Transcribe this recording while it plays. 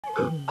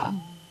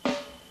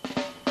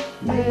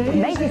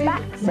Maisie's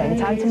back, same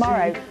time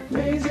tomorrow.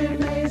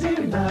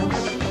 Maisie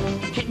Mouse.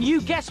 Can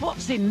you guess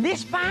what's in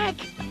this bag?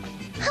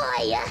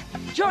 Hiya.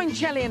 Join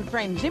Shelley and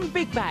friends in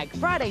Big Bag,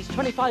 Fridays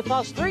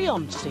 3:25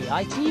 on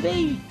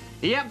CITV.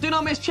 Yep, do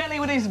not miss Chelly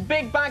with his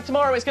big bag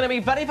tomorrow. It's going to be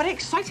very, very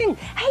exciting.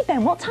 Hey,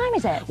 Ben, what time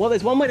is it? Well,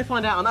 there's one way to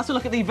find out, and that's to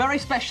look at the very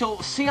special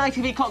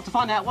CITV clock to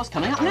find out what's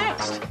coming up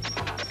next.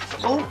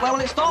 Oh, where will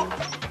it stop?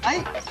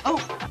 Hey, oh.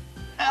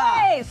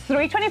 Hey, it's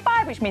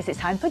 3:25, which means it's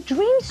time for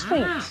Dream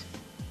Street.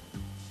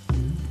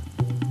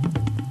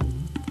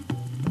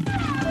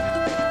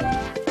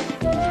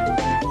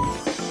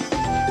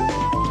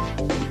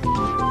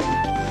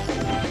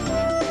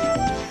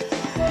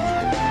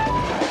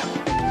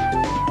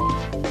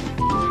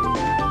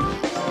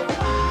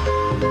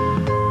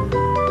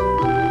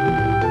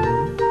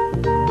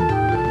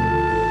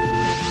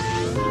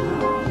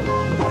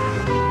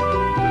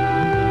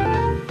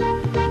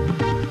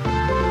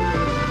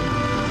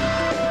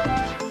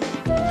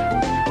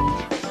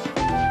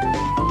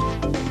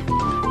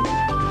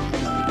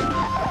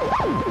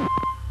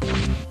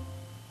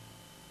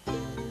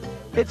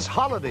 It's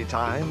holiday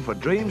time for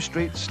Dream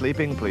Street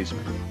sleeping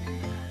policemen.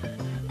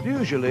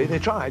 Usually they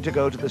try to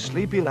go to the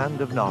sleepy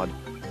land of Nod,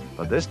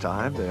 but this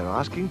time they're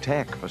asking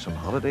Tech for some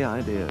holiday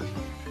ideas.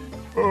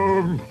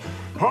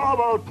 How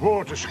about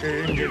water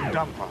skiing in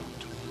Dampland?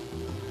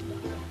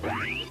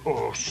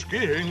 Or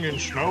skiing in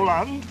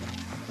Snowland?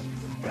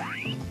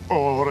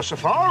 Or a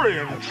safari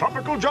in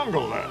tropical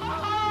jungle there?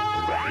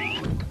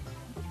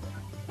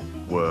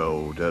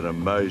 Well, they're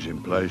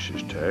amazing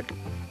places, Tech,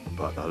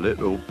 but a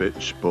little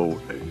bit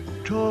sporty.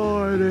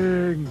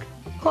 Tiring.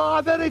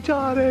 Ah, very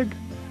tiring.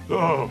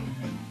 Oh,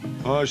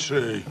 I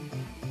see.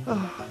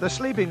 The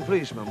sleeping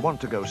policemen want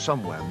to go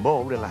somewhere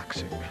more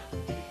relaxing.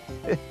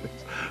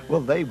 Well,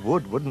 they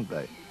would, wouldn't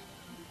they?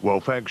 Well,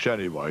 thanks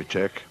anyway,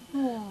 Tech.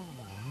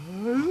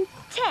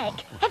 Tech,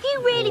 have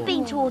you really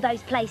been to all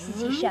those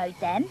places you showed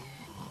them?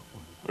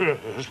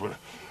 Yes, but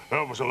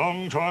that was a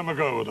long time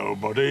ago, though,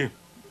 buddy.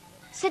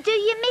 So do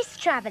you miss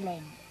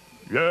travelling?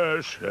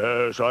 Yes,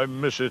 I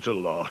miss it a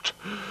lot.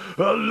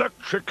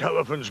 Electric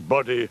elephants,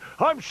 buddy.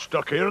 I'm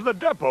stuck here in the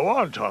depot,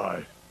 aren't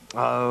I?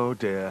 Oh,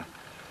 dear.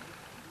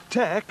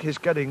 Tech is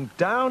getting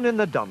down in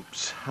the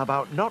dumps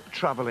about not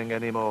travelling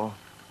anymore.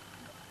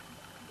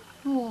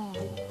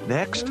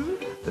 Next,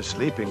 the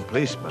sleeping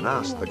policeman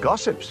asked the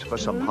gossips for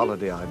some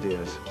holiday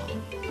ideas.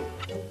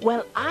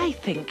 Well, I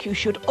think you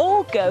should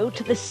all go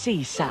to the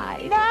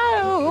seaside.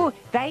 No,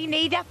 they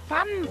need a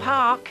fun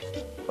park.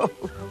 Oh,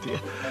 dear.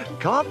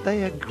 Can't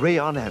they agree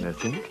on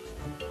anything?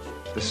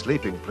 The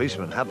sleeping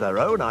policemen have their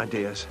own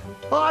ideas.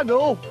 I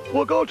know.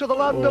 We'll go to the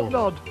land of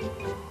Nod.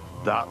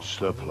 That's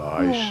the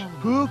place.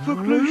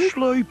 Perfectly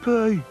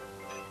sleepy.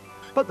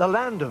 But the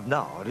land of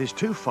Nod is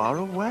too far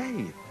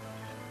away.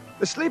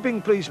 The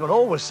sleeping policemen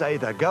always say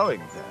they're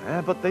going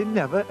there, but they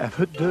never,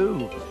 ever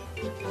do.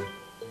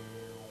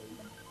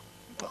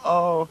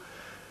 Oh,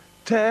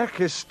 Tech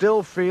is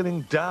still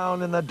feeling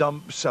down in the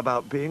dumps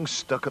about being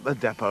stuck at the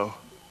depot.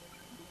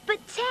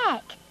 But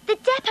Tech, the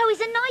depot is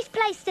a nice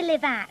place to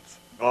live at.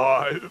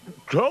 I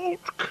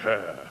don't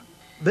care.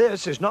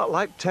 This is not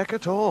like Tech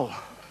at all.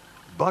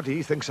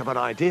 Buddy thinks of an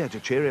idea to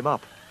cheer him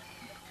up.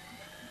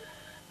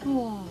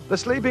 The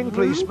sleeping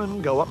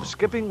policemen go up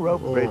Skipping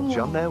Rope Bridge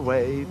on their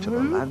way to the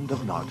land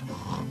of Nod.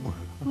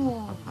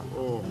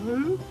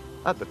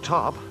 At the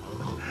top,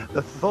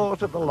 the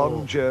thought of the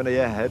long journey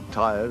ahead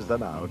tires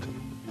them out.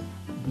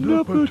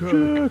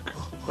 Nippercheck.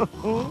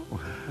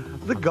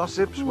 The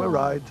gossips were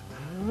right.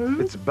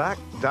 It's back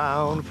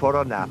down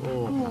for a nap.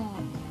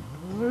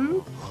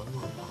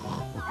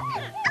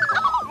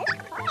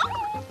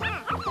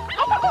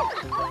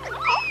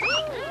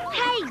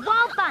 Hey,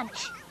 Wild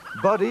Bunch!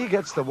 Buddy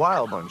gets the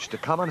Wild Bunch to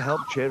come and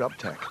help cheer up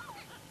Tech.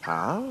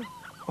 How?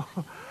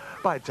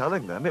 By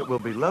telling them it will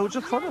be loads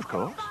of fun, of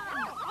course.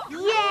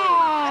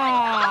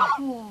 Yeah!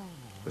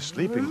 The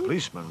sleeping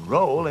policemen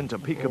roll into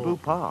Peekaboo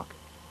Park.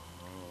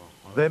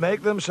 They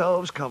make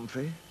themselves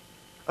comfy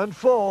and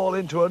fall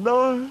into a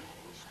nice,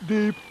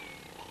 deep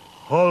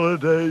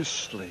holiday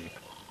sleep.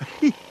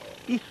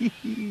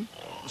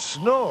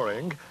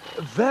 Snoring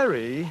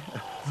very,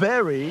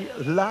 very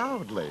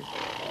loudly.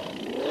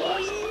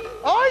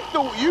 I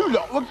thought you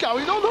lot were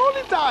going on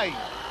holiday.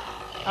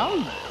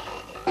 Oh.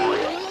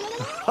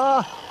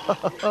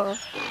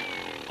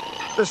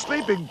 The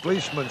sleeping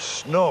policeman's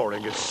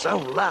snoring is so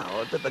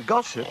loud that the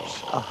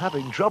gossips are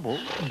having trouble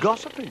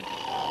gossiping.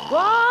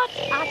 What?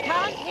 I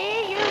can't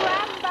hear you,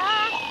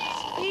 Amber.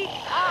 Speak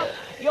up.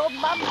 You're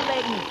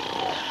mumbling.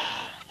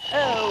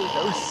 Oh,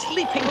 those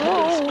sleeping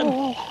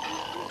policemen.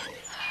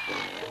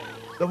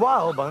 The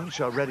Wild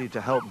Bunch are ready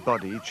to help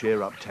Buddy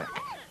cheer up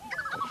Tech.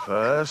 But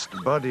first,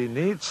 Buddy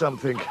needs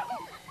something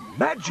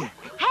magic.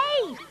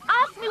 Hey,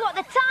 ask me what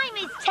the time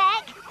is,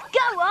 Tech.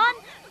 Go on.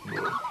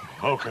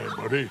 Okay,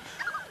 buddy.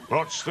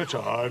 What's the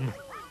time?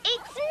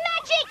 It's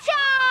magic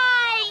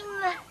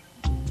time!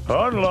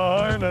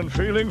 Online and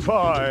feeling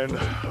fine,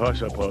 I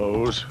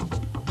suppose.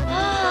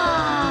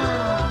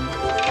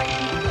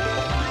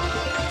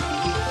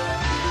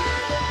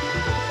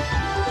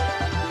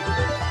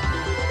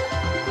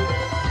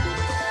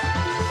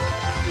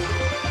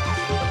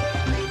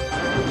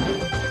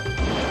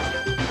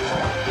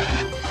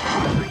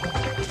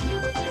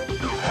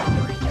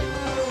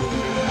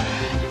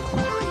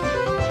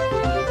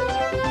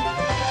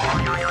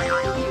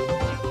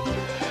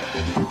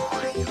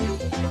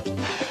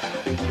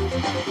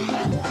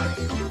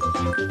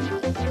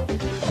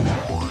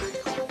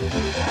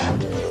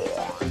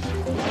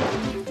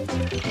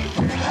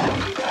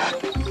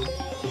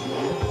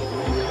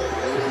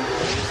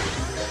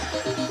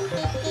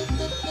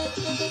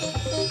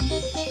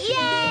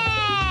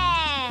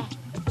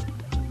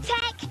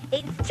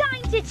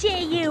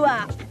 you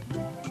up.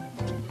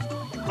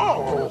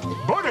 Oh,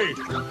 Buddy!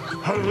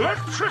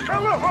 Electric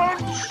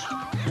elephants!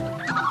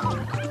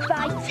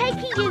 By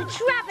taking you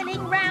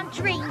travelling round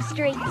Dream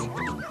Street.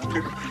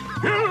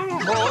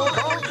 You've all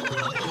gone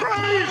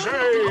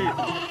crazy!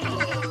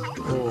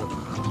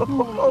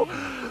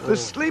 The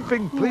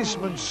sleeping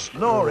policeman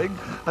Snoring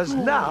has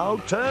now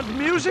turned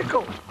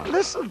musical.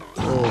 Listen.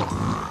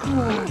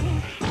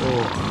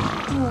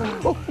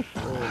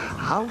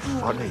 How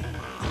funny.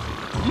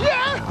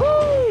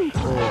 Yahoo!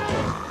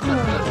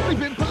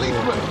 Sleeping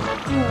policeman!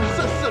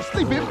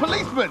 Sleeping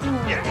policeman!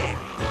 Yeah.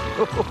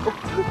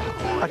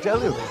 I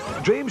tell you,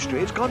 Dream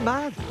Street's gone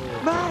mad.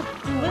 Mad.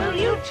 Will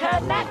you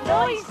turn that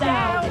noise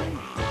down?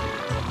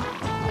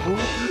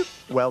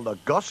 Well, the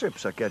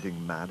gossips are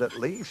getting mad at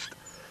least.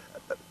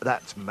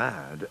 That's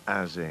mad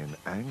as in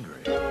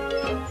angry.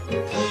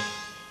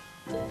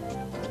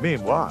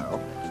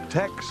 Meanwhile,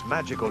 Tech's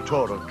magical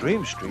tour of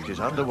Dream Street is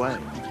underway.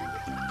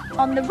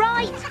 On the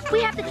right,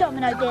 we have the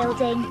Domino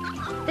Building,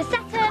 the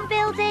Saturn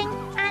Building,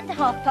 and the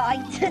Half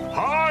Pint.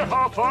 Hi,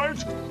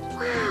 Half-Pint!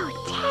 Wow,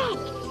 Tech,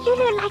 you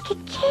look like a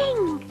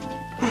king.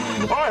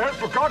 I had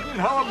forgotten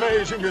how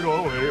amazing it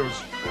all is.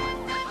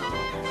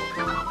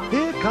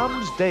 Here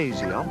comes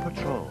Daisy on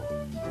patrol.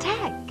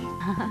 Tech,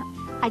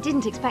 I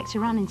didn't expect to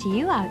run into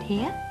you out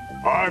here.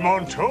 I'm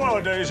on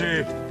tour,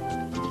 Daisy.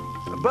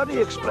 Buddy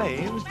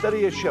explains that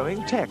he is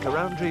showing Tech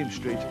around Dream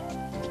Street.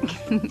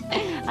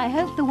 I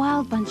hope the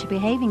Wild Bunch are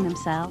behaving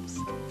themselves.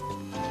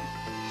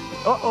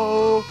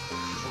 Uh-oh.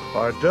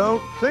 I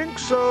don't think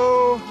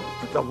so.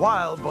 The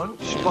Wild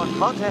Bunch spot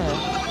hot air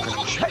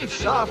and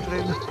chase after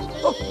him,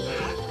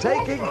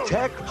 taking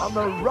Tech on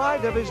the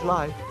ride of his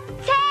life.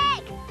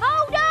 Tech,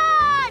 hold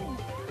on!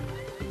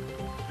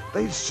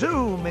 They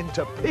zoom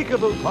into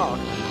Peekaboo Park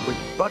with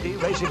Buddy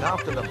racing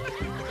after them.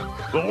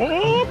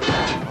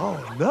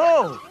 Oh,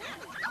 no!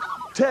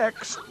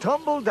 Tech's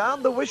tumbled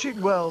down the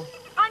wishing well.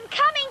 I'm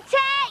coming,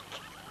 Tech!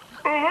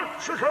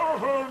 Electric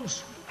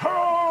elephants!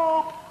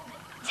 Help!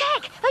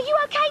 Tech, are you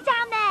okay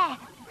down there?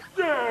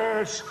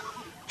 Yes!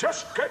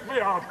 Just get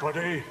me out,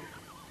 Buddy.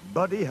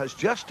 Buddy has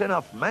just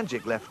enough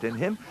magic left in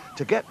him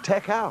to get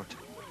Tech out.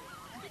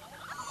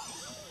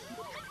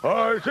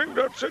 I think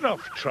that's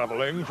enough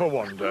travelling for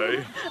one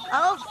day.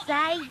 I'll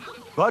say.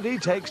 Buddy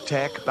takes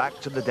Tech back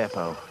to the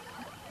depot.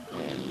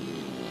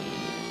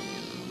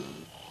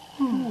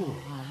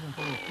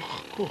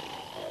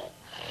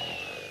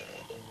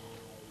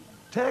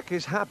 Tech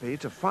is happy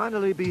to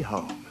finally be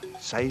home,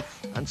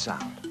 safe and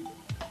sound.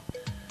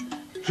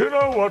 You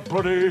know what,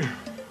 Buddy?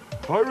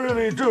 I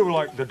really do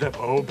like the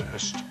depot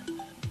best.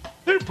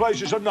 New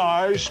places are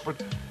nice,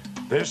 but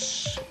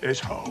this is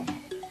home.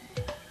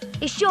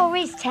 It sure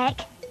is,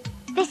 Tech.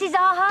 This is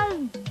our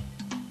home.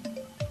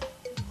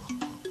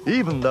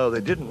 Even though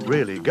they didn't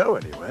really go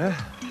anywhere,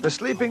 the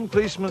sleeping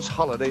policeman's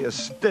holiday has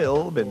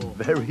still been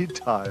very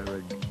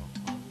tiring.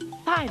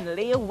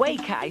 Finally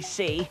awake, I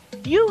see.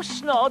 You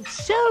snored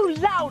so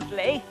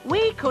loudly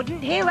we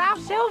couldn't hear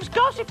ourselves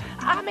talk.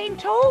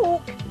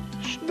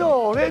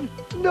 Snoring?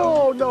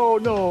 No, no,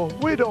 no.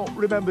 We don't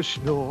remember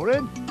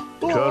snoring.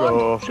 Go Shut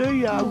on, up.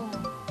 see you.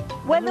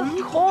 Well,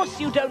 of course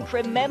you don't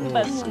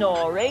remember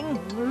snoring.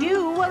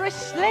 You were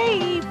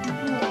asleep.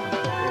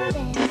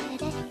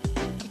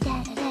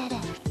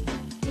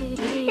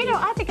 You know,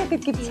 I think I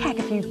could give Tech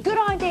a few good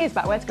ideas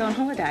about where to go on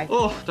holiday.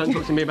 Oh, don't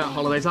talk to me about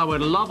holidays. I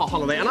would love a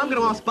holiday. And I'm going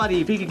to ask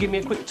Buddy if he could give me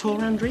a quick tour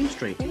around Dream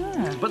Street.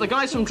 Yeah. But the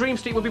guys from Dream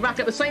Street will be back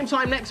at the same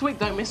time next week.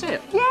 Don't miss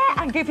it. Yeah,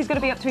 and Goofy's going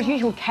to be up to his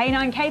usual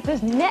canine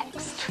capers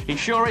next. He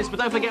sure is. But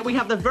don't forget, we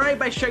have the very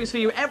best shows for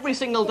you every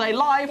single day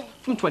live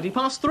from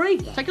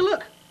 3:20. Take a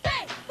look.